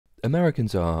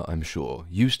Americans are, I'm sure,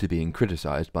 used to being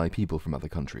criticized by people from other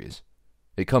countries.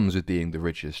 It comes with being the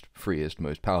richest, freest,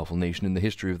 most powerful nation in the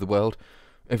history of the world.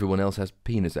 Everyone else has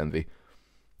penis envy.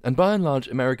 And by and large,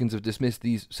 Americans have dismissed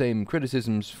these same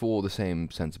criticisms for the same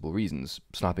sensible reasons,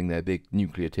 slapping their big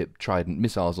nuclear-tipped Trident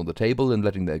missiles on the table and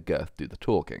letting their girth do the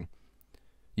talking.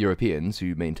 Europeans,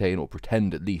 who maintain or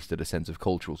pretend at least at a sense of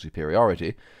cultural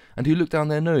superiority, and who look down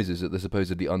their noses at the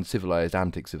supposedly uncivilized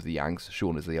antics of the Yanks,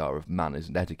 shorn as they are of manners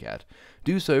and etiquette,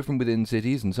 do so from within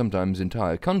cities and sometimes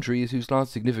entire countries whose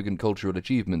last significant cultural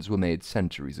achievements were made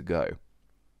centuries ago.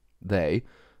 They,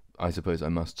 I suppose I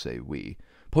must say we,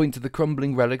 point to the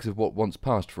crumbling relics of what once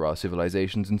passed for our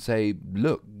civilizations and say,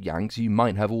 "Look, Yanks, you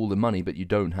might have all the money, but you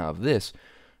don't have this,"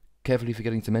 carefully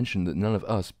forgetting to mention that none of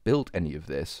us built any of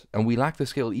this, and we lack the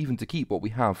skill even to keep what we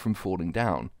have from falling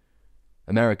down.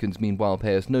 Americans, meanwhile,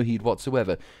 pay us no heed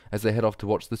whatsoever as they head off to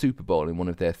watch the Super Bowl in one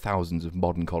of their thousands of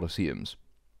modern coliseums.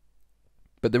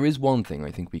 But there is one thing I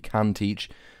think we can teach,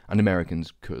 and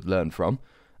Americans could learn from,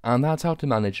 and that's how to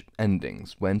manage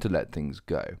endings, when to let things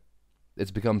go.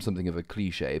 It's become something of a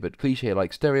cliché, but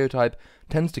cliché-like stereotype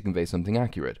tends to convey something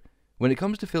accurate. When it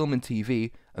comes to film and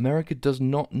TV, America does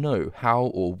not know how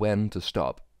or when to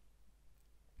stop.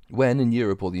 When, in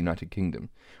Europe or the United Kingdom,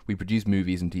 we produce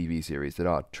movies and TV series that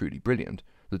are truly brilliant,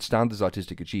 that stand as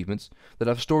artistic achievements, that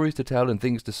have stories to tell and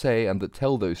things to say, and that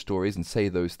tell those stories and say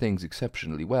those things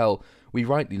exceptionally well, we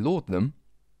rightly laud them,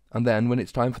 and then, when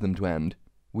it's time for them to end,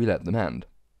 we let them end.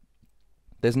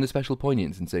 There's an especial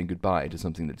poignance in saying goodbye to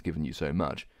something that's given you so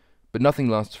much, but nothing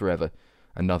lasts forever,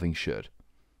 and nothing should.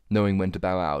 Knowing when to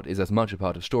bow out is as much a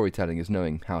part of storytelling as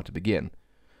knowing how to begin.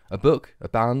 A book, a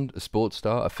band, a sports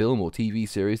star, a film or TV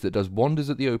series that does wonders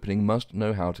at the opening must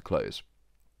know how to close.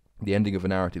 The ending of a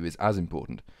narrative is as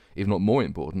important, if not more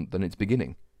important, than its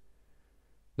beginning.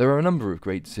 There are a number of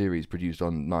great series produced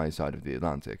on my side of the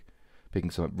Atlantic. Picking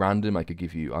some at random, I could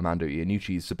give you Armando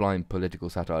Iannucci's sublime political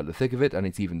satire The Thick of It and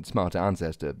its even smarter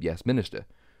ancestor, Yes Minister.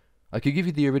 I could give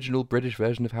you the original British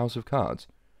version of House of Cards.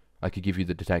 I could give you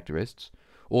The Detectorists,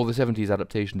 or the 70s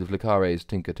adaptation of Le Carre's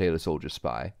Tinker Tailor Soldier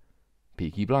Spy,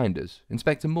 Peaky Blinders,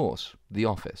 Inspector Morse, The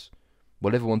Office.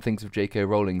 While everyone thinks of J.K.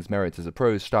 Rowling's merits as a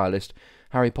prose stylist,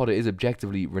 Harry Potter is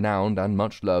objectively renowned and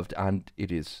much loved, and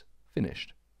it is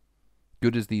finished.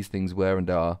 Good as these things were and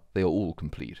are, they are all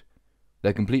complete.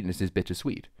 Their completeness is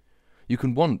bittersweet. You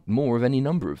can want more of any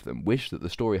number of them, wish that the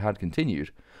story had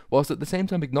continued, whilst at the same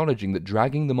time acknowledging that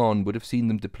dragging them on would have seen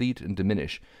them deplete and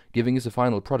diminish, giving us a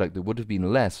final product that would have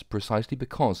been less precisely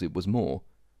because it was more.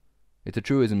 It's a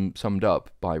truism summed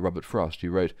up by Robert Frost,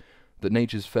 who wrote that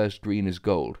nature's first green is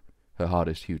gold, her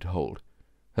hardest hue to hold.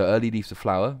 Her early leaf's a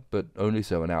flower, but only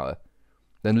so an hour.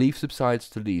 Then leaf subsides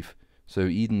to leaf, so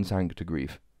Eden sank to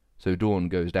grief, so dawn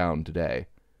goes down to day.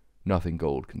 Nothing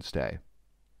gold can stay.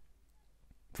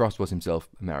 Frost was himself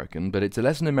American, but it's a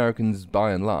lesson Americans,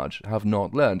 by and large, have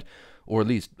not learned, or at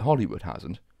least Hollywood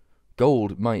hasn't.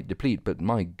 Gold might deplete, but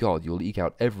my God, you'll eke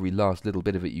out every last little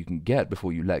bit of it you can get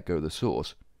before you let go the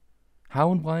source.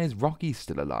 How and why is Rocky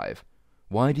still alive?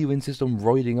 Why do you insist on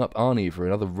roiding up Arnie for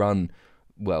another run,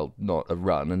 well, not a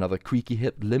run, another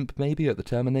creaky-hipped limp maybe at the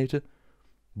Terminator?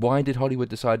 Why did Hollywood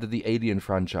decide that the Alien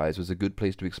franchise was a good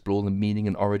place to explore the meaning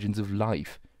and origins of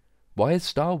life? Why is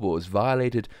Star Wars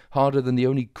violated harder than the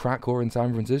only crack whore in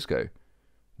San Francisco?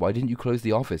 Why didn't you close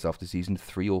The Office after season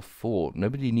 3 or 4?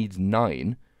 Nobody needs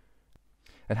 9.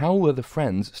 And how were the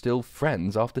Friends still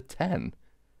friends after 10?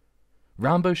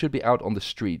 Rambo should be out on the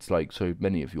streets like so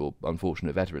many of your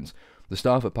unfortunate veterans. The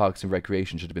staff at Parks and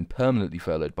Recreation should have been permanently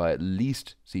furloughed by at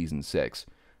least season 6.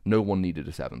 No one needed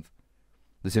a 7th.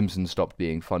 The Simpsons stopped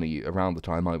being funny around the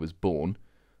time I was born.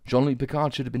 Jean-Luc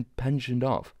Picard should have been pensioned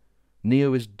off.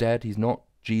 Neo is dead, he's not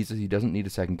Jesus, he doesn't need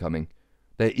a second coming.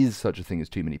 There is such a thing as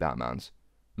too many Batmans.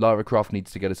 Lara Croft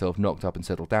needs to get herself knocked up and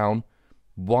settle down.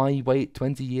 Why wait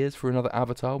 20 years for another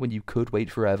Avatar when you could wait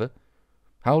forever?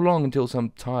 How long until some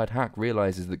tired hack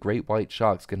realizes that great white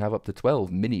sharks can have up to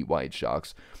 12 mini white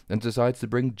sharks and decides to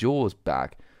bring Jaws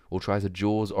back, or tries a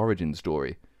Jaws origin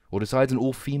story, or decides an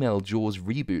all-female Jaws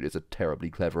reboot is a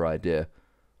terribly clever idea?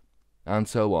 And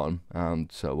so on,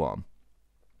 and so on.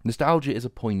 Nostalgia is a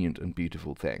poignant and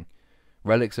beautiful thing.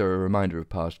 Relics are a reminder of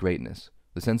past greatness.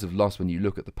 The sense of loss when you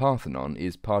look at the Parthenon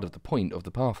is part of the point of the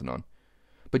Parthenon.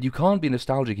 But you can't be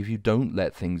nostalgic if you don't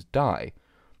let things die.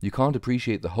 You can't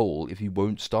appreciate the whole if you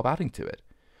won't stop adding to it.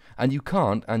 And you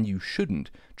can't, and you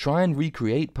shouldn't, try and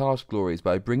recreate past glories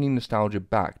by bringing nostalgia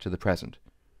back to the present.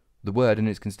 The word in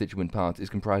its constituent parts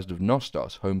is comprised of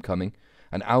nostos, homecoming,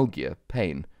 and algia,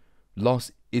 pain.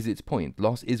 Loss is its point.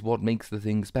 Loss is what makes the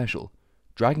thing special.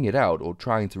 Dragging it out, or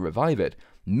trying to revive it,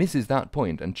 misses that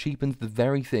point and cheapens the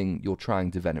very thing you're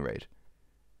trying to venerate.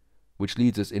 Which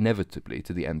leads us inevitably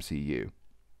to the MCU.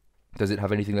 Does it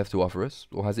have anything left to offer us,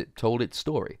 or has it told its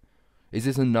story? Is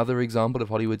this another example of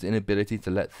Hollywood's inability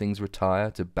to let things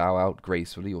retire, to bow out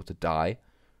gracefully, or to die?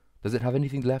 Does it have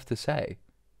anything left to say?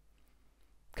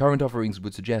 Current offerings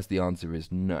would suggest the answer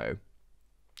is no.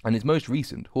 And its most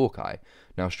recent, Hawkeye,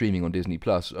 now streaming on Disney+,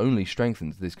 only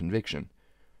strengthens this conviction.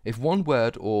 If one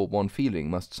word or one feeling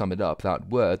must sum it up, that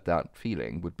word, that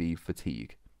feeling, would be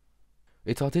fatigue.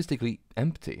 It's artistically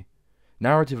empty.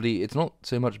 Narratively, it's not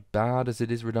so much bad as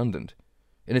it is redundant.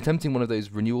 In attempting one of those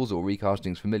renewals or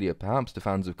recastings familiar perhaps to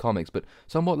fans of comics, but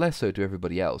somewhat less so to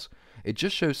everybody else, it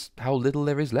just shows how little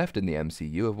there is left in the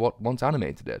MCU of what once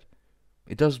animated it.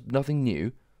 It does nothing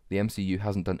new. The MCU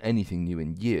hasn't done anything new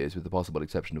in years, with the possible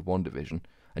exception of WandaVision,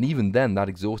 and even then that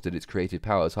exhausted its creative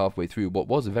powers halfway through what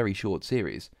was a very short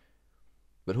series.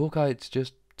 But Hawkeye's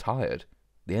just tired.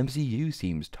 The MCU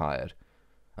seems tired.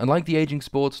 And like the aging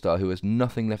sports star who has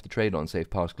nothing left to trade on save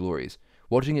past glories,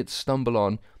 watching it stumble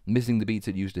on, missing the beats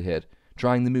it used to hit,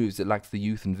 trying the moves it lacks the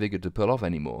youth and vigour to pull off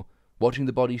anymore, watching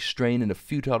the body strain in a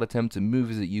futile attempt to move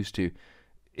as it used to,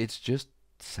 it's just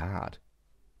sad.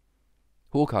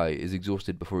 Hawkeye is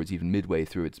exhausted before it's even midway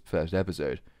through its first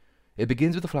episode. It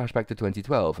begins with a flashback to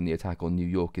 2012 and the attack on New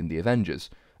York in the Avengers,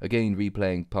 again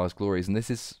replaying past glories, and this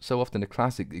is so often a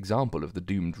classic example of the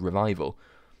doomed revival.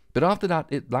 But after that,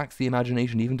 it lacks the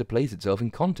imagination even to place itself in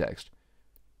context.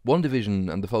 WandaVision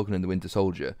and The Falcon and the Winter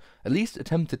Soldier at least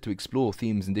attempted to explore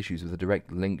themes and issues with a direct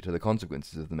link to the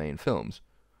consequences of the main films.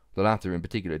 The latter in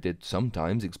particular did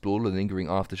sometimes explore the lingering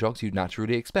aftershocks you'd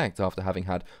naturally expect after having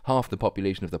had half the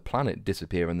population of the planet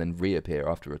disappear and then reappear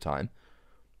after a time,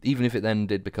 even if it then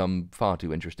did become far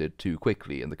too interested too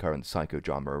quickly in the current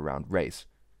psychodrama around race.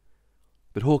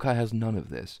 But Hawkeye has none of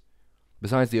this.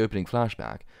 Besides the opening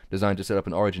flashback, designed to set up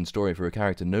an origin story for a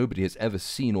character nobody has ever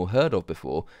seen or heard of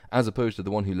before, as opposed to the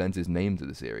one who lends his name to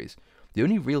the series, the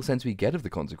only real sense we get of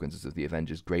the consequences of the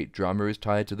Avengers' great drama is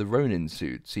tied to the Ronin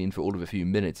suit, seen for all of a few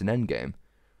minutes in Endgame.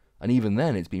 And even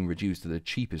then it's been reduced to the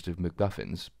cheapest of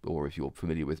MacGuffins, or if you're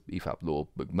familiar with EFAP lore,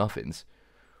 McMuffins.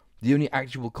 The only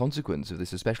actual consequence of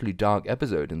this especially dark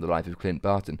episode in the life of Clint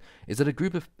Barton is that a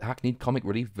group of hackneyed comic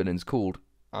relief villains called,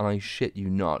 and I shit you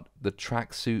not, the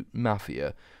Tracksuit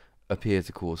Mafia, appear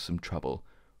to cause some trouble.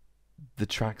 The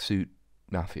Tracksuit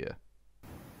Mafia.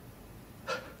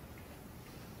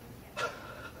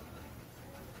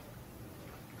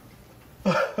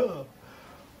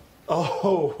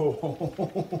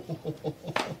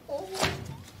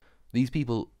 These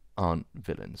people aren't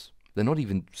villains. They're not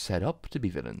even set up to be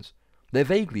villains. They're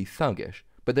vaguely thuggish,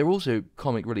 but they're also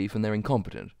comic relief and they're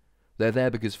incompetent. They're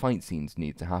there because fight scenes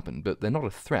need to happen, but they're not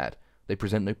a threat. They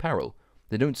present no peril.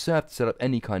 They don't serve to set up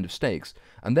any kind of stakes,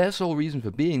 and their sole reason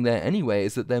for being there anyway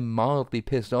is that they're mildly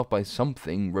pissed off by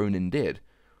something Ronin did.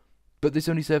 But this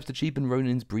only serves to cheapen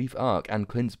Ronin's brief arc and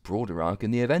Clint's broader arc in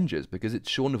the Avengers, because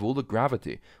it's shorn of all the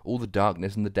gravity, all the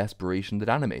darkness and the desperation that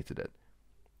animated it.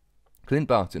 Clint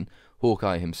Barton,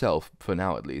 Hawkeye himself, for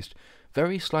now at least,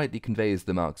 very slightly conveys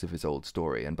the marks of his old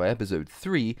story, and by episode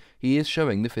 3, he is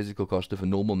showing the physical cost of a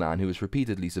normal man who has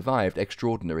repeatedly survived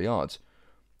extraordinary odds.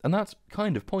 And that's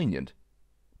kind of poignant.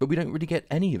 But we don't really get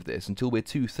any of this until we're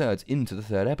 2/3 into the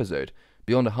third episode,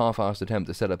 beyond a half-assed attempt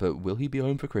to set up a will he be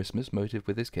home for Christmas motive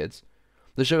with his kids.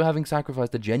 The show having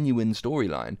sacrificed a genuine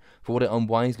storyline for what it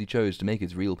unwisely chose to make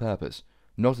its real purpose.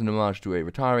 Not an homage to a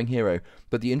retiring hero,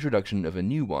 but the introduction of a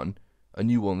new one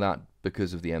that,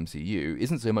 because of the MCU,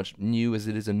 isn't so much new as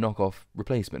it is a knockoff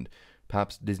replacement.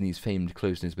 Perhaps Disney's famed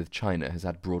closeness with China has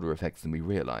had broader effects than we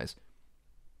realise.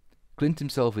 Clint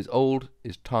himself is old,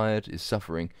 is tired, is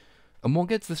suffering, and one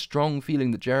gets the strong feeling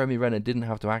that Jeremy Renner didn't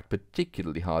have to act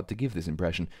particularly hard to give this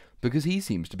impression, because he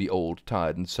seems to be old,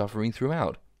 tired, and suffering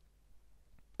throughout.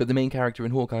 But the main character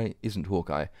in Hawkeye isn't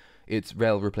Hawkeye, it's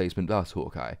Rel replacement thus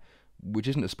Hawkeye, which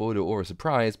isn't a spoiler or a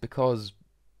surprise because,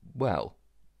 well,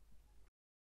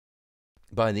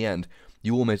 by the end,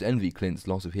 you almost envy Clint's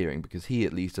loss of hearing because he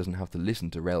at least doesn't have to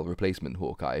listen to Rel replacement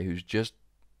Hawkeye, who's just...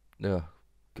 oh,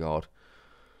 God.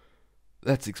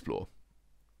 Let's explore.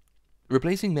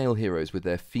 Replacing male heroes with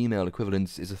their female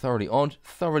equivalents is a thoroughly odd,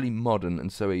 thoroughly modern,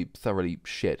 and so a thoroughly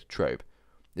shit trope.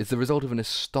 It's the result of an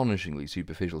astonishingly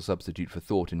superficial substitute for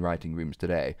thought in writing rooms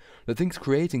today that thinks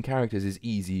creating characters is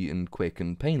easy and quick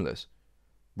and painless.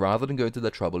 Rather than go to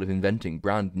the trouble of inventing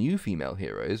brand new female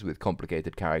heroes with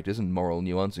complicated characters and moral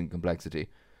nuance and complexity,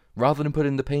 rather than put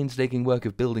in the painstaking work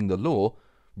of building the lore,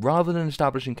 rather than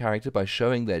establishing character by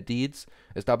showing their deeds,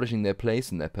 establishing their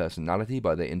place and their personality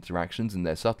by their interactions and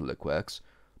their subtler quirks,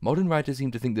 modern writers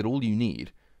seem to think that all you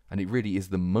need, and it really is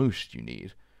the most you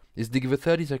need, is to give a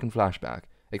 30-second flashback,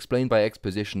 explained by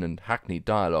exposition and hackneyed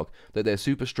dialogue, that they're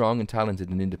super strong and talented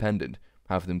and independent,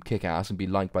 have them kick ass and be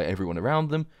liked by everyone around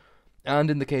them,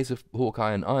 and in the case of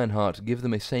Hawkeye and Ironheart, give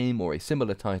them a same or a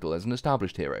similar title as an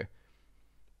established hero.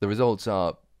 The results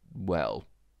are, well,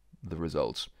 the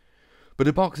results. But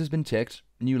a box has been ticked,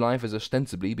 new life has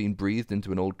ostensibly been breathed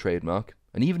into an old trademark,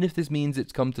 and even if this means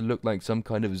it's come to look like some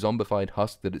kind of zombified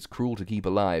husk that it's cruel to keep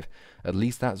alive, at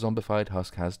least that zombified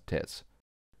husk has tits.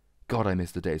 God, I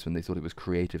miss the days when they thought it was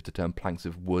creative to turn planks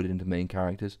of wood into main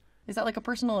characters. Is that like a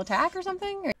personal attack or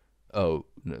something? Or... Oh,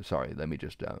 no, sorry, let me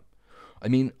just,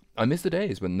 I miss the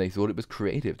days when they thought it was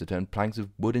creative to turn planks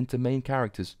of wood into main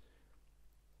characters.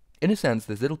 In a sense,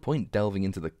 there's little point delving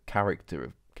into the character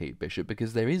of Kate Bishop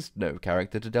because there is no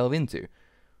character to delve into.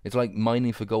 It's like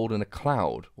mining for gold in a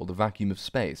cloud or the vacuum of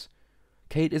space.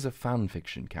 Kate is a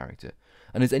fanfiction character,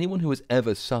 and as anyone who has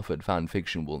ever suffered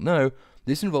fanfiction will know,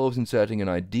 this involves inserting an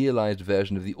idealized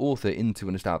version of the author into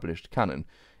an established canon,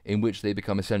 in which they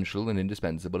become essential and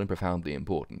indispensable and profoundly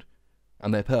important.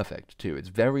 And they're perfect, too. It's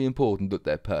very important that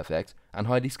they're perfect, and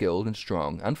highly skilled and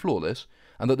strong and flawless,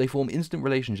 and that they form instant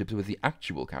relationships with the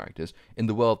actual characters in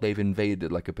the world they've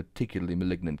invaded like a particularly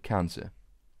malignant cancer.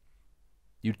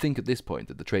 You'd think at this point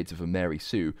that the traits of a Mary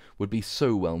Sue would be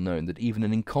so well known that even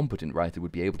an incompetent writer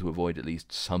would be able to avoid at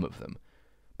least some of them.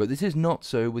 But this is not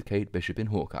so with Kate Bishop in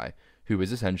Hawkeye, who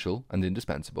is essential and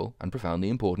indispensable and profoundly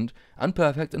important and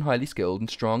perfect and highly skilled and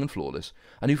strong and flawless,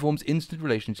 and who forms instant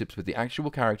relationships with the actual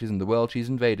characters in the world she's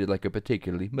invaded like a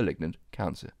particularly malignant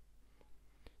cancer.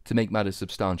 To make matters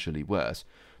substantially worse,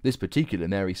 this particular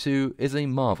Mary Sue is a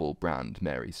Marvel brand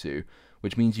Mary Sue,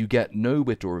 which means you get no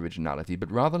wit or originality,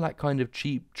 but rather that kind of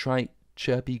cheap, trite,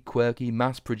 chirpy, quirky,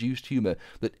 mass-produced humour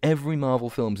that every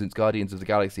Marvel film since Guardians of the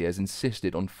Galaxy has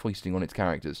insisted on foisting on its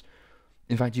characters.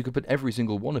 In fact, you could put every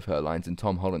single one of her lines in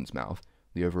Tom Holland's mouth.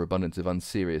 The overabundance of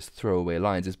unserious, throwaway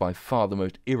lines is by far the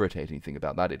most irritating thing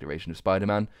about that iteration of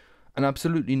Spider-Man, and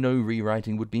absolutely no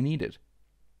rewriting would be needed.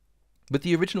 With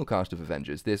the original cast of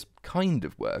Avengers, this kind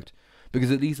of worked,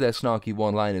 because at least their snarky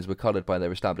one-liners were coloured by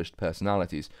their established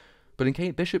personalities, but in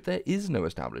Kate Bishop there is no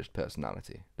established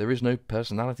personality. There is no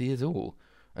personality at all,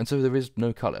 and so there is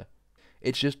no colour.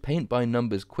 It's just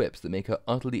paint-by-numbers quips that make her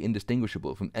utterly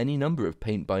indistinguishable from any number of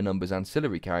paint-by-numbers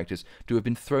ancillary characters to have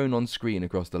been thrown on screen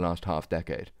across the last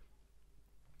half-decade.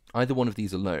 Either one of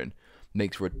these alone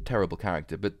makes for a terrible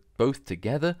character, but both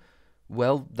together,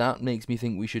 well, that makes me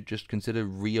think we should just consider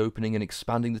reopening and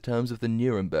expanding the terms of the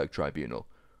Nuremberg Tribunal.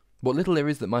 What little there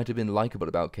is that might have been likeable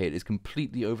about Kate is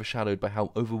completely overshadowed by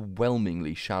how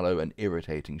overwhelmingly shallow and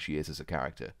irritating she is as a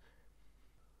character.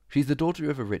 She's the daughter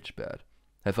of a rich bird.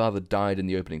 Her father died in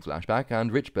the opening flashback,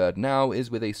 and Rich Bird now is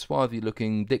with a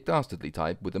swarthy-looking Dick Dastardly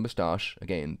type with a moustache,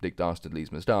 again, Dick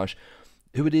Dastardly's moustache,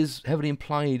 who it is heavily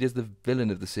implied is the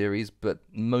villain of the series, but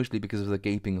mostly because of the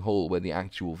gaping hole where the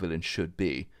actual villain should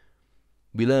be.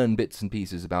 We learn bits and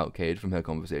pieces about Kate from her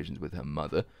conversations with her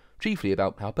mother, chiefly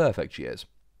about how perfect she is.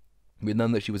 We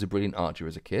learn that she was a brilliant archer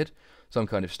as a kid, some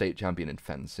kind of state champion in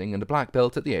fencing, and a black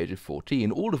belt at the age of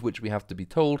 14, all of which we have to be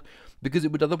told because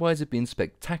it would otherwise have been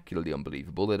spectacularly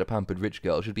unbelievable that a pampered rich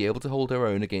girl should be able to hold her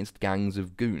own against gangs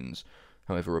of goons,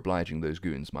 however obliging those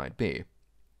goons might be.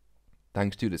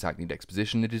 Thanks to this hackneyed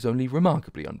exposition, it is only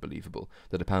remarkably unbelievable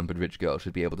that a pampered rich girl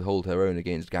should be able to hold her own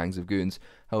against gangs of goons,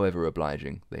 however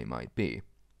obliging they might be.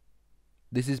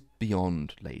 This is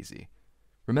beyond lazy.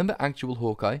 Remember actual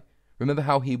Hawkeye? Remember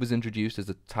how he was introduced as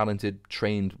a talented,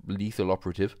 trained, lethal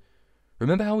operative?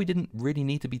 Remember how we didn't really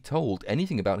need to be told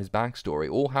anything about his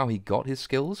backstory or how he got his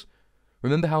skills?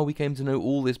 Remember how we came to know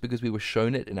all this because we were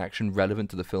shown it in action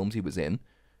relevant to the films he was in?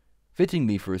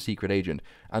 Fittingly for a secret agent,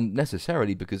 and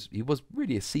necessarily because he was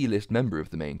really a C-list member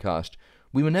of the main cast,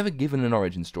 we were never given an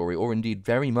origin story or indeed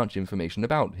very much information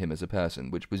about him as a person,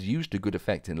 which was used to good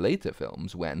effect in later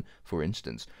films when, for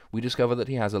instance, we discover that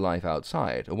he has a life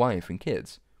outside, a wife and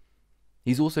kids.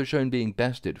 He's also shown being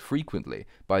bested frequently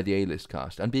by the A-list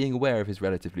cast and being aware of his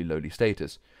relatively lowly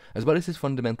status, as well as his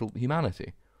fundamental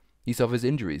humanity. He suffers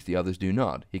injuries the others do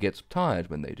not. He gets tired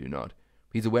when they do not.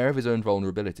 He's aware of his own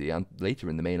vulnerability and,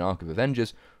 later in the main arc of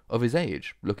Avengers, of his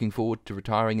age, looking forward to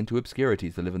retiring into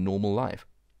obscurity to live a normal life.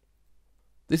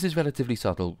 This is relatively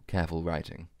subtle, careful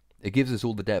writing. It gives us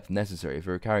all the depth necessary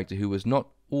for a character who was not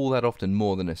all that often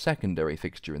more than a secondary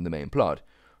fixture in the main plot,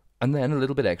 and then a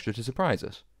little bit extra to surprise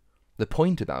us. The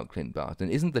point about Clint Barton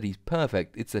isn't that he's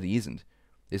perfect, it's that he isn't.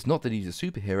 It's not that he's a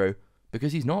superhero,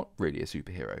 because he's not really a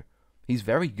superhero. He's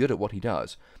very good at what he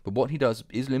does, but what he does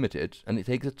is limited, and it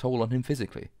takes a toll on him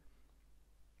physically.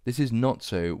 This is not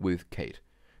so with Kate,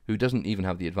 who doesn't even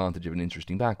have the advantage of an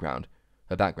interesting background.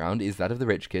 Her background is that of the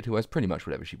rich kid who has pretty much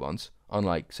whatever she wants,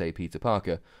 unlike, say, Peter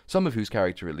Parker, some of whose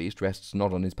character at least rests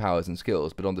not on his powers and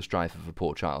skills, but on the strife of a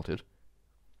poor childhood.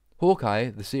 Hawkeye,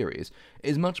 the series,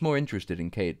 is much more interested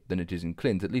in Kate than it is in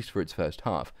Clint, at least for its first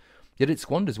half, yet it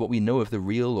squanders what we know of the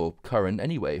real or current,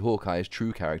 anyway, Hawkeye's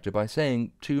true character by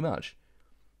saying too much.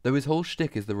 Though his whole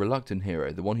shtick is the reluctant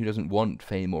hero, the one who doesn't want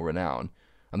fame or renown,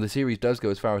 and the series does go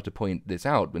as far as to point this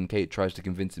out when Kate tries to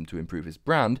convince him to improve his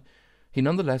brand, he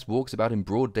nonetheless walks about in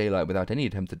broad daylight without any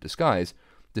attempt at disguise,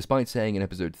 despite saying in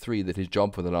episode 3 that his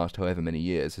job for the last however many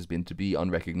years has been to be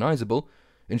unrecognizable,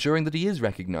 ensuring that he is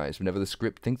recognized whenever the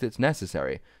script thinks it's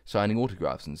necessary, signing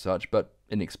autographs and such, but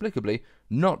inexplicably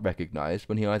not recognized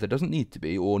when he either doesn't need to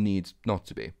be or needs not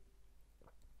to be.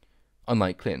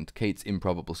 Unlike Clint, Kate's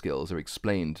improbable skills are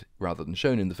explained rather than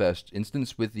shown in the first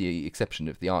instance, with the exception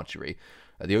of the archery.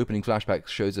 The opening flashback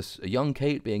shows us a young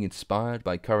Kate being inspired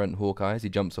by current Hawkeye as he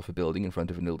jumps off a building in front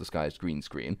of an ill-disguised green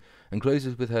screen, and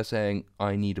closes with her saying,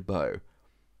 "I need a bow."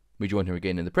 We join her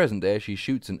again in the present day as she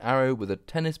shoots an arrow with a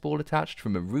tennis ball attached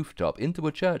from a rooftop into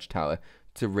a church tower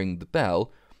to ring the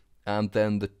bell, and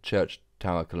then the church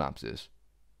tower collapses.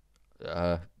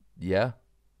 Yeah?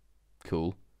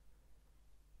 Cool.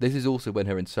 This is also when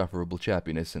her insufferable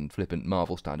chirpiness and flippant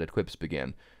Marvel-standard quips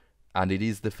begin, and it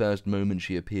is the first moment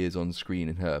she appears on screen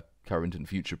in her current and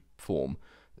future form,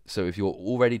 so if you're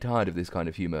already tired of this kind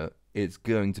of humour, it's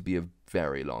going to be a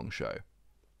very long show.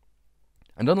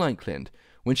 And unlike Clint,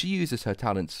 when she uses her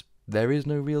talents, there is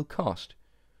no real cost.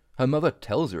 Her mother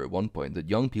tells her at one point that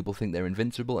young people think they're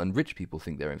invincible and rich people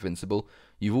think they're invincible.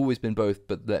 You've always been both,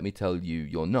 but let me tell you,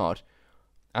 you're not.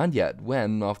 And yet,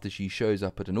 when, after she shows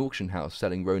up at an auction house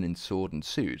selling Ronin's sword and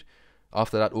suit,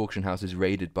 after that auction house is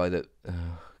raided by the...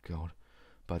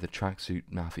 by the tracksuit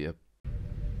mafia...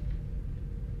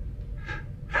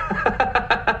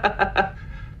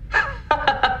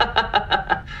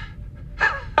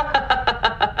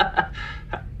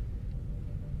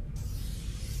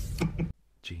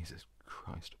 Jesus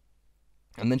Christ.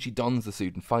 And then she dons the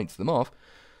suit and fights them off,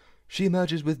 she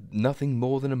emerges with nothing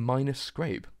more than a minor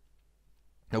scrape.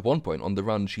 At one point on the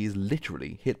run, she is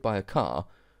literally hit by a car,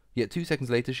 yet 2 seconds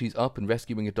later she's up and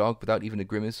rescuing a dog without even a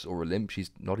grimace or a limp.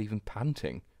 She's not even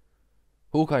panting.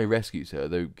 Hawkeye rescues her,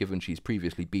 though given she's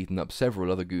previously beaten up several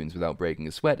other goons without breaking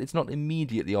a sweat, it's not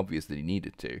immediately obvious that he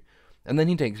needed to, and then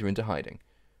he takes her into hiding.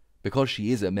 Because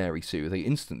she is a Mary Sue, they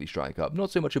instantly strike up,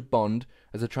 not so much a bond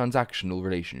as a transactional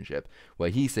relationship, where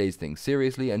he says things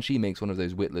seriously and she makes one of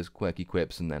those witless, quirky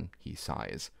quips and then he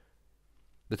sighs.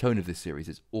 The tone of this series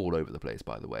is all over the place,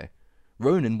 by the way.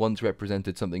 Ronin once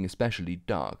represented something especially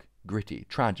dark, gritty,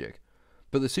 tragic,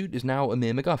 but the suit is now a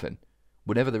mere MacGuffin.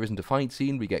 Whenever there isn't a fight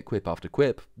scene, we get quip after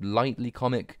quip, lightly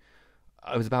comic.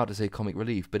 I was about to say comic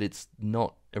relief, but it's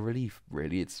not a relief,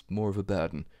 really, it's more of a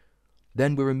burden.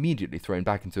 Then we're immediately thrown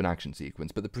back into an action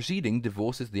sequence, but the proceeding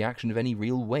divorces the action of any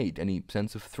real weight, any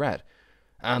sense of threat.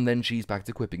 And then she's back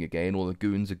to quipping again, or the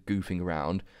goons are goofing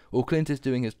around, or Clint is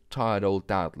doing his tired old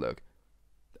dad look.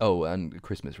 Oh, and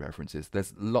Christmas references.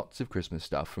 There's lots of Christmas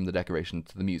stuff, from the decorations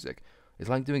to the music. It's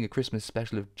like doing a Christmas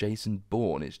special of Jason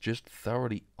Bourne. It's just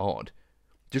thoroughly odd.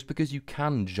 Just because you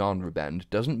can genre bend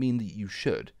doesn't mean that you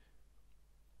should.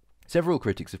 Several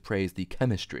critics have praised the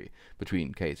chemistry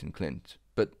between Kate and Clint,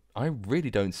 but I really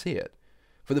don't see it.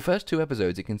 For the first 2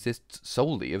 episodes, it consists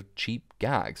solely of cheap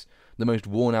gags, the most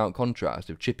worn-out contrast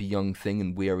of chippy young thing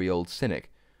and weary old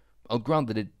cynic. I'll grant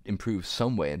that it improves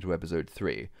some way into episode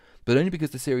 3, but only because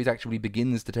the series actually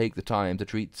begins to take the time to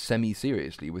treat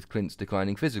semi-seriously with Clint's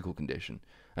declining physical condition,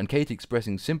 and Kate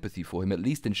expressing sympathy for him at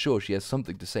least ensures she has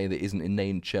something to say that isn't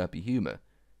inane chirpy humour.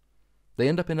 They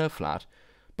end up in her flat,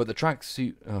 but the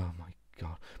tracksuit... oh my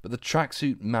god. But the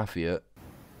tracksuit mafia...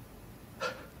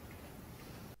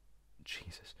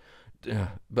 Jesus.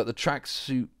 But the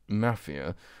tracksuit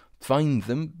mafia find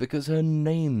them because her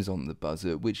name's on the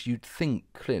buzzer, which you'd think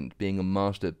Clint, being a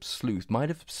master sleuth, might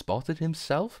have spotted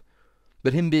himself.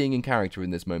 But him being in character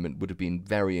in this moment would have been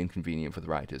very inconvenient for the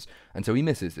writers, and so he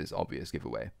misses this obvious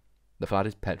giveaway. The flat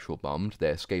is petrol-bombed, they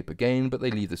escape again, but they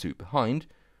leave the suit behind.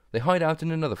 They hide out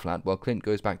in another flat while Clint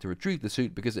goes back to retrieve the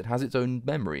suit because it has its own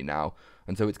memory now,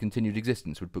 and so its continued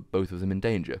existence would put both of them in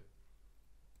danger.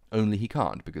 Only he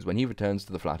can't, because when he returns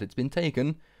to the flat it's been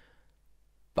taken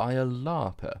by a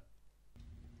LARPer.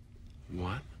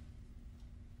 What?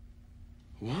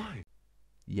 Why?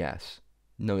 Yes.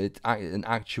 No, it's an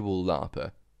actual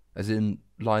LARPer, as in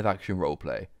live-action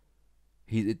roleplay.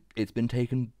 It's been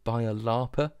taken by a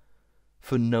LARPer,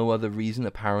 for no other reason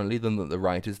apparently than that the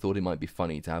writers thought it might be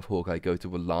funny to have Hawkeye go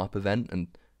to a LARP event and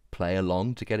play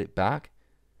along to get it back.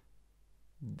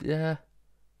 Yeah,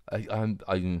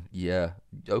 Yeah.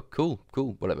 Oh,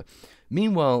 cool, whatever.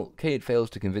 Meanwhile, Kate fails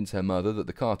to convince her mother that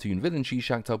the cartoon villain she's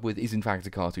shacked up with is in fact a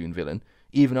cartoon villain,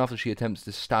 even after she attempts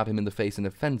to stab him in the face in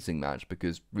a fencing match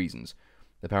because reasons.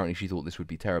 Apparently she thought this would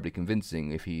be terribly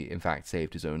convincing if he in fact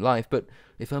saved his own life, but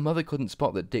if her mother couldn't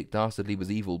spot that Dick Dastardly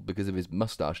was evil because of his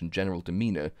mustache and general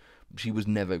demeanour, she was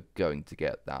never going to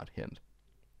get that hint.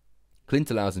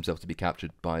 Clint allows himself to be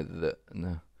captured by the...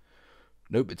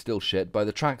 Nope, it's still shit, by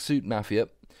the tracksuit mafia,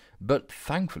 but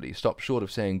thankfully stops short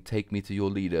of saying, "Take me to your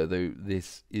leader," though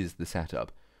this is the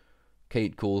setup.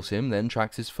 Kate calls him, then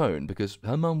tracks his phone, because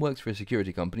her mum works for a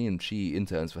security company and she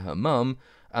interns for her mum,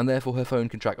 and therefore her phone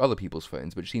can track other people's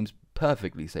phones, which seems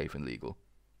perfectly safe and legal.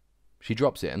 She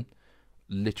drops in,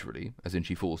 literally, as in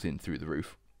she falls in through the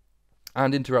roof,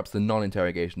 and interrupts the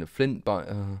non-interrogation of Flint by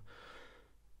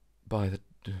the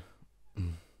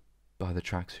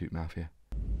tracksuit mafia.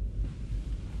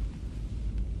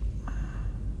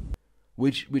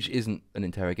 Which isn't an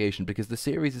interrogation, because the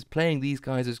series is playing these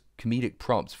guys as comedic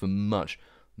props for much,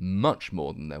 much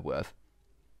more than they're worth.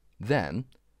 Then,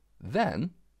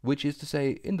 which is to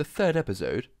say, in the third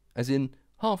episode, as in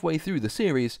halfway through the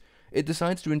series, it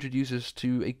decides to introduce us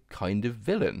to a kind of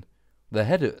villain. The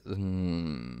head of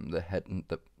the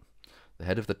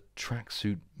head of the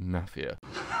tracksuit mafia,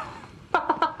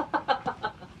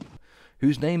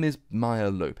 whose name is Maya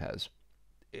Lopez.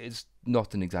 It's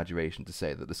not an exaggeration to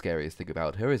say that the scariest thing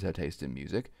about her is her taste in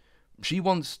music. She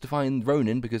wants to find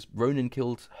Ronin because Ronin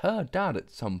killed her dad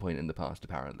at some point in the past,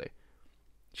 apparently.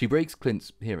 She breaks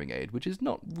Clint's hearing aid, which is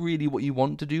not really what you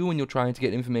want to do when you're trying to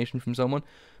get information from someone,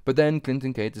 but then Clint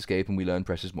and Kate escape and we learn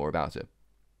precious more about her.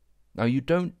 Now, you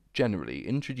don't generally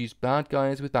introduce bad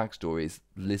guys with backstories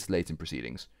this late in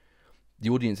proceedings. The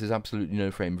audience has absolutely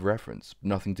no frame of reference,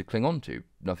 nothing to cling on to,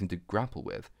 nothing to grapple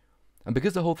with. And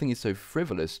because the whole thing is so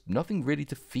frivolous, nothing really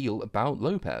to feel about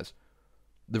Lopez.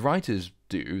 The writers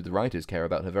care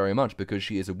about her very much because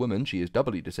she is a woman, she is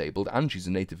doubly disabled, and she's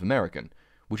a Native American,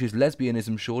 which is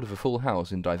lesbianism short of a full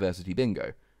house in diversity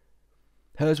bingo.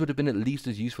 Hers would have been at least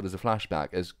as useful as a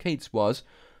flashback as Kate's was,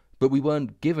 but we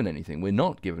weren't given anything, we're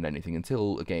not given anything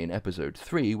until, again, episode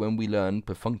 3, when we learn,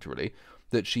 perfunctorily,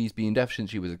 that she's been deaf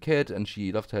since she was a kid and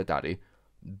she loved her daddy.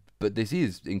 But this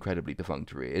is incredibly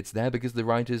perfunctory. It's there because the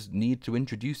writers need to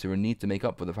introduce her and need to make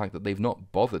up for the fact that they've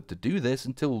not bothered to do this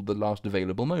until the last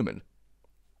available moment.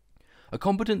 A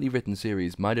competently written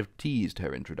series might have teased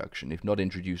her introduction, if not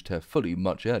introduced her fully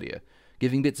much earlier,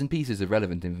 giving bits and pieces of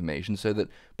relevant information so that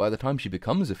by the time she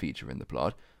becomes a feature in the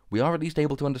plot, we are at least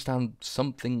able to understand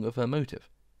something of her motive.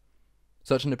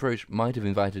 Such an approach might have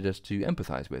invited us to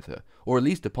empathise with her, or at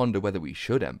least to ponder whether we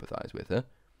should empathise with her.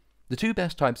 The two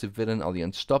best types of villain are the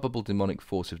unstoppable demonic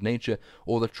force of nature,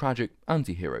 or the tragic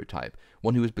anti-hero type,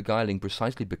 one who is beguiling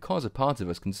precisely because a part of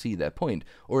us can see their point,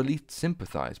 or at least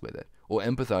sympathise with it, or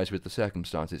empathise with the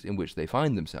circumstances in which they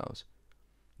find themselves.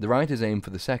 The writers aim for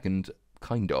the second,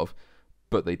 kind of,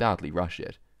 but they badly rush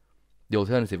it. The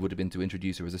alternative would have been to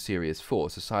introduce her as a serious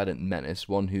force, a silent menace,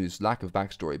 one whose lack of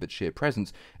backstory but sheer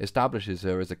presence establishes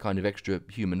her as a kind of extra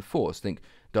human force, think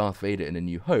Darth Vader in A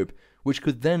New Hope, which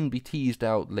could then be teased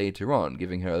out later on,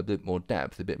 giving her a bit more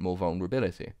depth, a bit more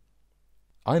vulnerability.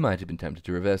 I might have been tempted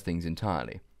to reverse things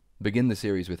entirely. Begin the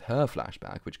series with her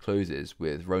flashback, which closes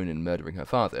with Ronin murdering her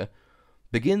father.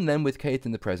 Begin then with Kate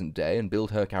in the present day and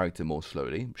build her character more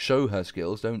slowly. Show her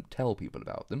skills, don't tell people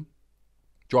about them.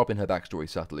 Drop in her backstory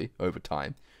subtly, over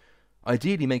time.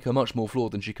 Ideally make her much more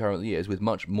flawed than she currently is, with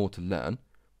much more to learn.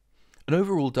 An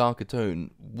overall darker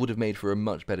tone would have made for a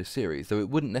much better series, though it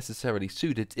wouldn't necessarily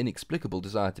suit its inexplicable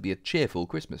desire to be a cheerful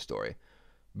Christmas story.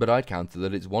 But I'd counter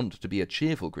that its want to be a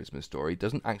cheerful Christmas story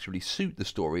doesn't actually suit the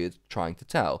story it's trying to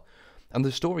tell, and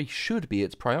the story should be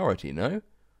its priority, no?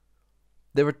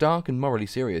 There are dark and morally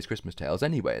serious Christmas tales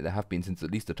anyway, there have been since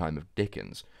at least the time of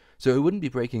Dickens, so it wouldn't be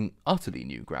breaking utterly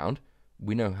new ground.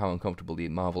 We know how uncomfortable the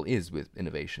Marvel is with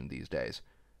innovation these days.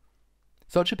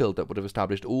 Such a build-up would have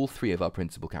established all three of our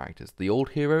principal characters, the old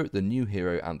hero, the new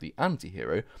hero, and the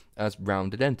anti-hero, as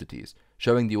rounded entities,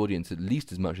 showing the audience at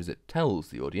least as much as it tells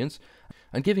the audience,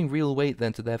 and giving real weight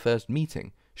then to their first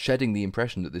meeting, shedding the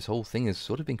impression that this whole thing has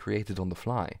sort of been created on the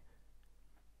fly.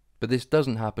 But this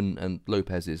doesn't happen, and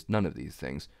Lopez is none of these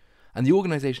things, and the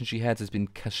organisation she heads has been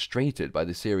castrated by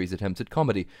the series' attempts at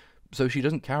comedy, so she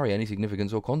doesn't carry any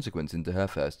significance or consequence into her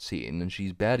first scene, and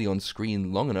she's barely on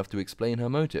screen long enough to explain her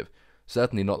motive,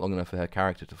 certainly not long enough for her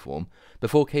character to form,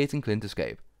 before Kate and Clint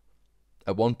escape.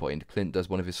 At one point, Clint does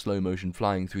one of his slow-motion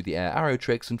flying through the air arrow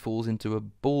tricks and falls into a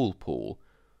ball pool.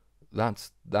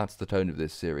 That's the tone of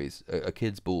this series, a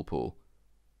kid's ball pool,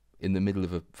 in the middle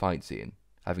of a fight scene,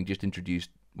 having just introduced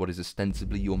what is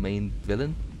ostensibly your main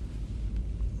villain.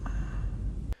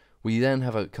 We then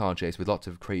have a car chase with lots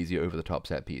of crazy over-the-top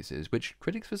set pieces, which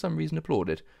critics for some reason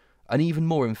applauded. An even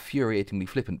more infuriatingly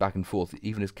flippant back and forth,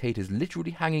 even as Kate is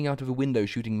literally hanging out of a window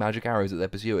shooting magic arrows at their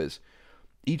pursuers.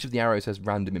 Each of the arrows has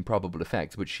random improbable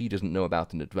effects which she doesn't know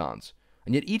about in advance,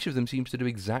 and yet each of them seems to do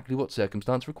exactly what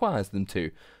circumstance requires them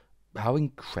to. How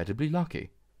incredibly lucky.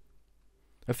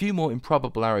 A few more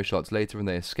improbable arrow shots later and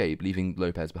they escape, leaving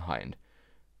Lopez behind.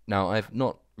 Now, I've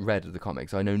not read the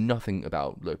comics, I know nothing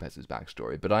about Lopez's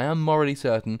backstory, but I am morally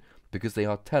certain, because they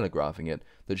are telegraphing it,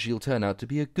 that she'll turn out to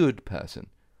be a good person.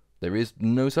 There is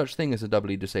no such thing as a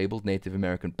doubly disabled Native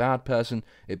American bad person.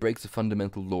 It breaks the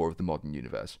fundamental law of the modern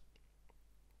universe.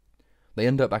 They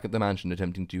end up back at the mansion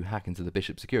attempting to hack into the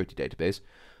Bishop's security database,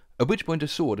 at which point a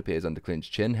sword appears under Clint's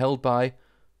chin, held by...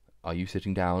 Are you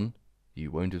sitting down?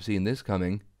 You won't have seen this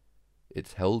coming.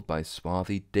 It's held by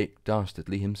swarthy Dick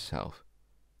Dastardly himself.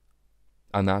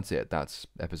 And that's it. That's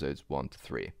episodes 1 to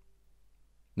 3.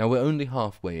 Now we're only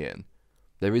halfway in.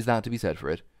 There is that to be said for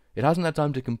it. It hasn't had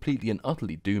time to completely and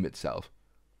utterly doom itself.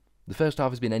 The first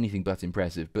half has been anything but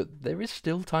impressive, but there is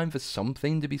still time for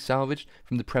something to be salvaged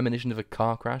from the premonition of a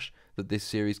car crash that this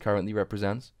series currently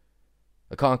represents.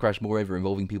 A car crash, moreover,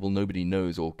 involving people nobody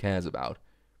knows or cares about.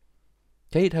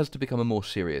 Kate has to become a more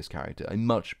serious character, a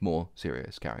much more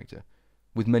serious character,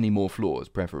 with many more flaws,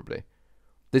 preferably.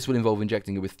 This will involve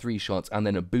injecting her with 3 shots and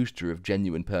then a booster of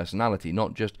genuine personality,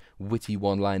 not just witty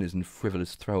one-liners and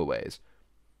frivolous throwaways.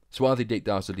 Swarthy Dick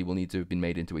Dastardly will need to have been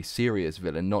made into a serious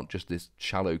villain, not just this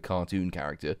shallow cartoon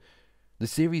character. The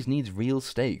series needs real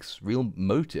stakes, real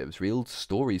motives, real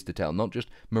stories to tell, not just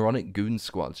moronic goon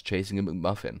squads chasing a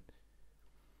McMuffin.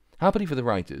 Happily for the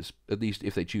writers, at least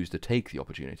if they choose to take the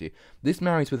opportunity, this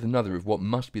marries with another of what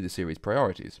must be the series'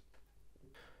 priorities.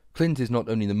 Clint is not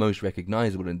only the most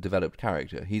recognisable and developed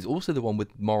character, he's also the one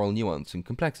with moral nuance and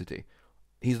complexity.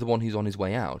 He's the one who's on his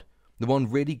way out, the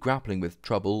one really grappling with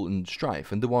trouble and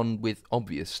strife, and the one with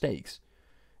obvious stakes.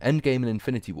 Endgame and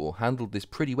Infinity War handled this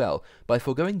pretty well by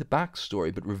foregoing the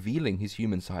backstory but revealing his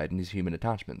human side and his human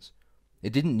attachments.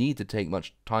 It didn't need to take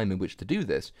much time in which to do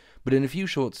this, but in a few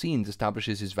short scenes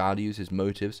establishes his values, his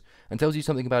motives, and tells you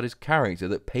something about his character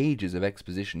that pages of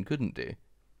exposition couldn't do.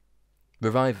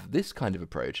 Revive this kind of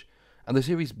approach, and the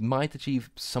series might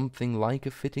achieve something like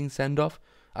a fitting send-off,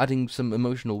 adding some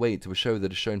emotional weight to a show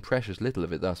that has shown precious little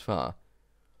of it thus far.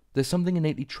 There's something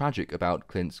innately tragic about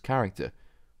Clint's character.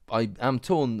 I am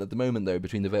torn at the moment, though,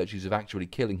 between the virtues of actually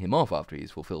killing him off after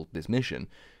he's fulfilled this mission,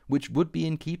 which would be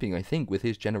in keeping, I think, with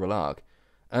his general arc,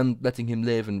 and letting him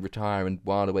live and retire and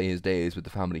while away his days with the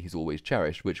family he's always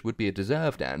cherished, which would be a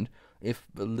deserved end, if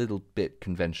a little bit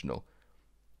conventional.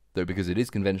 Though because it is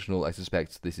conventional, I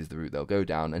suspect this is the route they'll go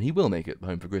down, and he will make it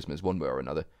home for Christmas one way or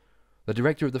another. The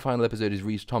director of the final episode is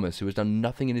Rhys Thomas, who has done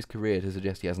nothing in his career to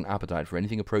suggest he has an appetite for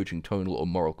anything approaching tonal or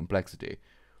moral complexity.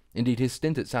 Indeed, his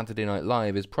stint at Saturday Night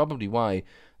Live is probably why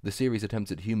the series'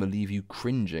 attempts at humour leave you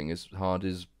cringing as hard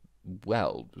as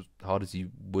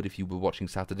you would if you were watching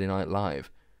Saturday Night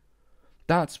Live.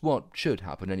 That's what should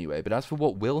happen anyway, but as for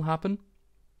what will happen,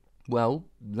 well,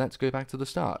 let's go back to the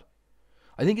start.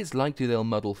 I think it's likely they'll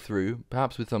muddle through,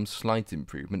 perhaps with some slight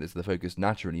improvement as the focus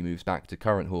naturally moves back to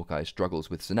current Hawkeye's struggles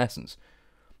with senescence.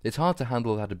 It's hard to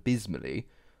handle that abysmally,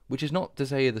 which is not to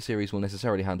say the series will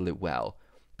necessarily handle it well,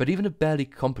 but even a barely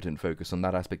competent focus on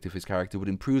that aspect of his character would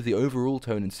improve the overall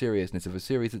tone and seriousness of a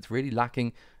series that's really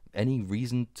lacking any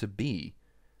reason to be.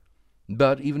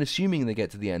 But even assuming they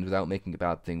get to the end without making a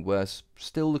bad thing worse,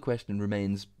 still the question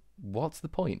remains, what's the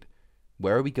point?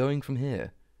 Where are we going from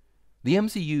here? The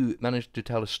MCU managed to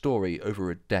tell a story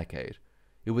over a decade.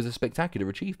 It was a spectacular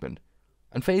achievement.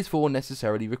 And Phase 4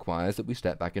 necessarily requires that we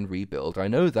step back and rebuild. I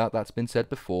know that's been said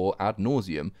before ad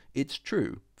nauseum. It's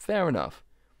true. Fair enough.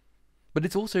 But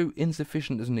it's also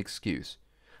insufficient as an excuse,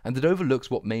 and it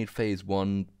overlooks what made Phase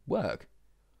 1 work.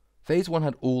 Phase 1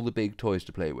 had all the big toys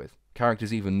to play with,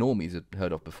 characters even normies had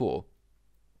heard of before.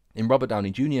 In Robert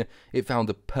Downey Jr., it found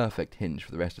the perfect hinge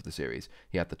for the rest of the series.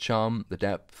 He had the charm, the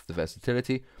depth, the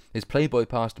versatility. His playboy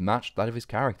past matched that of his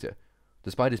character.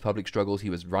 Despite his public struggles, he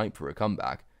was ripe for a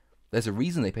comeback. There's a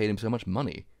reason they paid him so much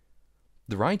money.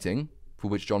 The writing, for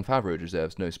which Jon Favreau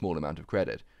deserves no small amount of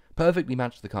credit, perfectly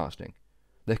matched the casting.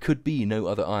 There could be no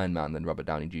other Iron Man than Robert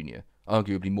Downey Jr.,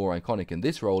 arguably more iconic in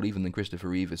this role even than Christopher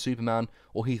Reeve as Superman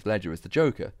or Heath Ledger as the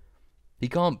Joker. He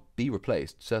can't be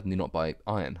replaced, certainly not by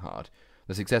Ironheart,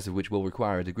 the success of which will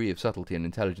require a degree of subtlety and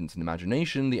intelligence and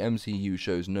imagination the MCU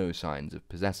shows no signs of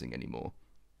possessing anymore.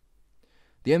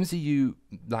 The MCU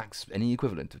lacks any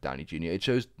equivalent of Downey Jr., it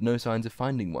shows no signs of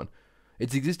finding one.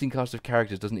 Its existing cast of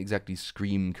characters doesn't exactly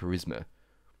scream charisma.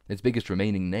 Its biggest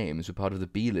remaining names were part of the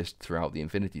B-list throughout the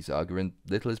Infinity Saga, and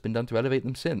little has been done to elevate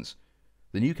them since.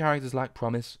 The new characters lack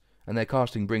promise, and their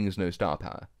casting brings no star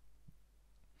power.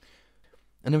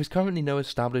 And there is currently no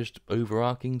established,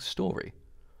 overarching story.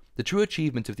 The true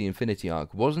achievement of the Infinity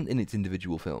Arc wasn't in its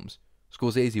individual films.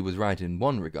 Scorsese was right in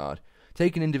one regard.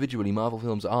 Taken individually, Marvel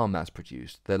films are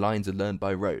mass-produced, their lines are learned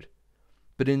by rote.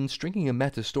 But in stringing a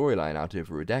meta-storyline out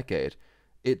over a decade,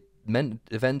 it meant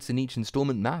events in each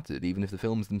installment mattered, even if the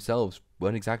films themselves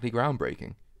weren't exactly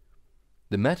groundbreaking.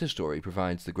 The meta-story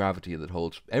provides the gravity that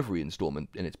holds every installment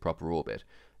in its proper orbit.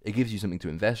 It gives you something to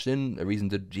invest in, a reason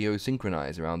to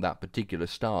geosynchronize around that particular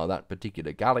star, that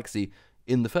particular galaxy,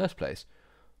 in the first place.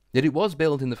 Yet it was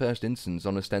built in the first instance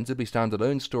on ostensibly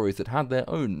standalone stories that had their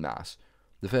own mass.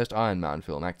 The first Iron Man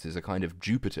film acts as a kind of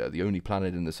Jupiter, the only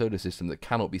planet in the solar system that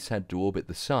cannot be said to orbit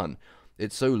the sun.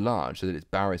 It's so large that its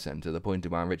barycenter, the point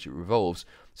around which it revolves,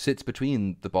 sits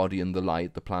between the body and the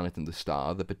light, the planet and the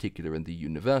star, the particular and the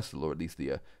universal, or at least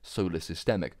the solar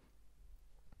systemic.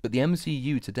 But the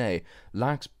MCU today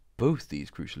lacks both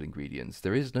these crucial ingredients.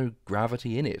 There is no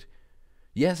gravity in it.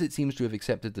 Yes, it seems to have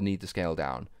accepted the need to scale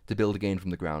down, to build again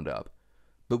from the ground up.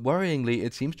 But worryingly,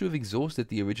 it seems to have exhausted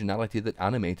the originality that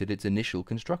animated its initial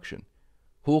construction.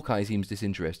 Hawkeye seems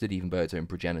disinterested even by its own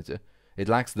progenitor. It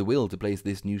lacks the will to place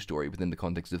this new story within the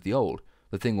context of the old,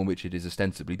 the thing on which it is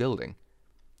ostensibly building.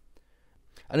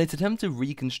 And its attempt to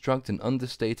reconstruct an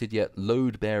understated yet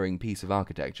load-bearing piece of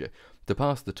architecture, to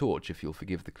pass the torch, if you'll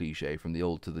forgive the cliché, from the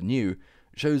old to the new,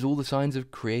 shows all the signs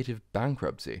of creative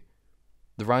bankruptcy.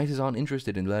 The writers aren't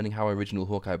interested in learning how original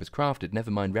Hawkeye was crafted, never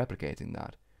mind replicating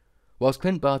that. Whilst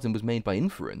Clint Barton was made by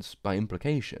inference, by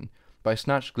implication, by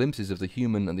snatched glimpses of the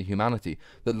human and the humanity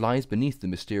that lies beneath the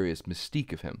mysterious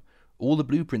mystique of him, all the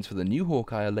blueprints for the new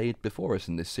Hawkeye are laid before us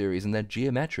in this series, and they're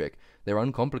geometric, they're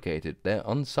uncomplicated, they're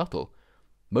unsubtle.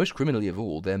 Most criminally of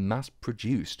all, they're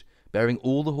mass-produced, bearing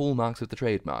all the hallmarks of the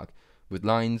trademark, with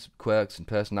lines, quirks, and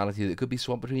personality that could be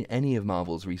swapped between any of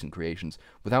Marvel's recent creations,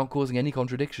 without causing any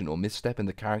contradiction or misstep in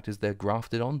the characters they're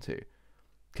grafted onto.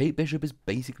 Kate Bishop is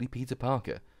basically Peter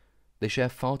Parker. They share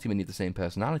far too many of the same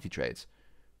personality traits.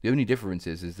 The only difference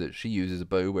is that she uses a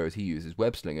bow whereas he uses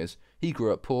web slingers, he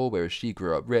grew up poor whereas she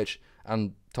grew up rich,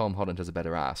 and Tom Holland has a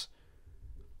better ass.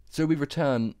 So we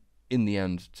return, in the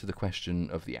end, to the question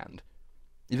of the end.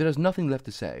 If it has nothing left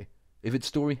to say, if its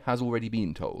story has already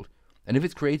been told, and if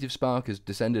its creative spark has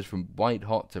descended from white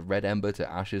hot to red ember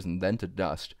to ashes and then to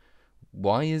dust,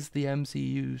 why is the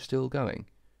MCU still going?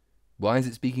 Why is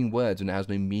it speaking words when it has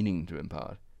no meaning to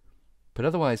impart? But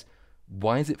otherwise,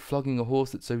 why is it flogging a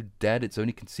horse that's so dead its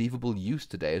only conceivable use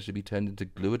today is to be turned into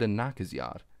glue at a knacker's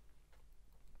yard?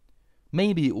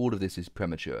 Maybe all of this is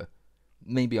premature.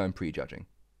 Maybe I'm prejudging.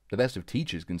 The best of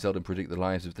teachers can seldom predict the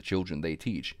lives of the children they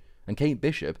teach, and Kate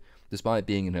Bishop, despite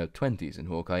being in her 20s in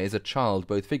Hawkeye, is a child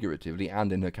both figuratively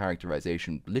and in her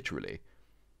characterization literally.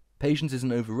 Patience is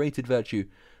an overrated virtue,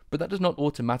 but that does not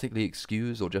automatically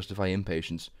excuse or justify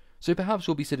impatience, so perhaps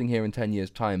we'll be sitting here in 10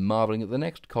 years' time marveling at the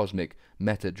next cosmic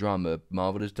meta-drama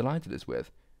Marvel has delighted us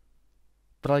with.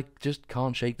 But I just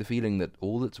can't shake the feeling that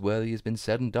all that's worthy has been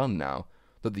said and done now,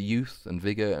 that the youth and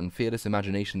vigour and fearless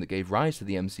imagination that gave rise to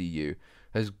the MCU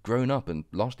has grown up and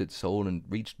lost its soul and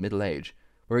reached middle age,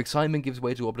 where excitement gives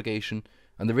way to obligation,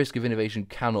 and the risk of innovation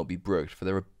cannot be brooked, for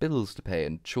there are bills to pay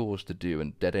and chores to do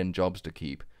and dead-end jobs to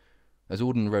keep. As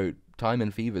Auden wrote, time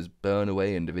and fevers burn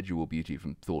away individual beauty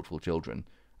from thoughtful children,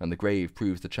 and the grave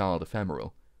proves the child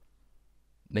ephemeral.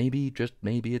 Maybe, just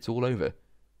maybe, it's all over.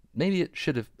 Maybe it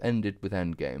should have ended with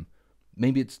Endgame.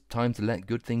 Maybe it's time to let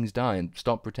good things die and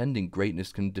stop pretending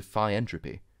greatness can defy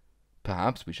entropy.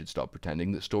 Perhaps we should stop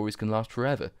pretending that stories can last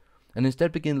forever, and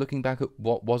instead begin looking back at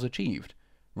what was achieved,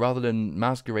 rather than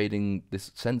masquerading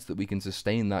this sense that we can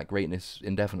sustain that greatness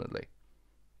indefinitely.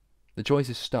 The choice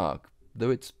is stark,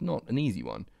 though it's not an easy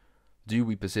one. Do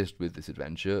we persist with this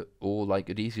adventure, or like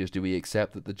Odysseus do we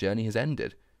accept that the journey has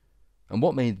ended? And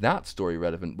what made that story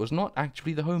relevant was not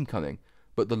actually the homecoming,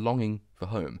 but the longing for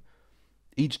home.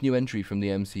 Each new entry from the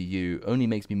MCU only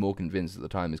makes me more convinced that the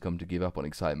time has come to give up on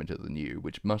excitement at the new,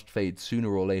 which must fade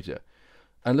sooner or later,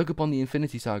 and look upon the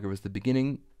Infinity Saga as the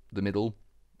beginning, the middle,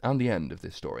 and the end of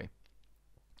this story.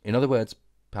 In other words,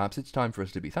 perhaps it's time for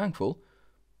us to be thankful,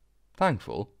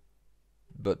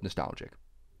 but nostalgic.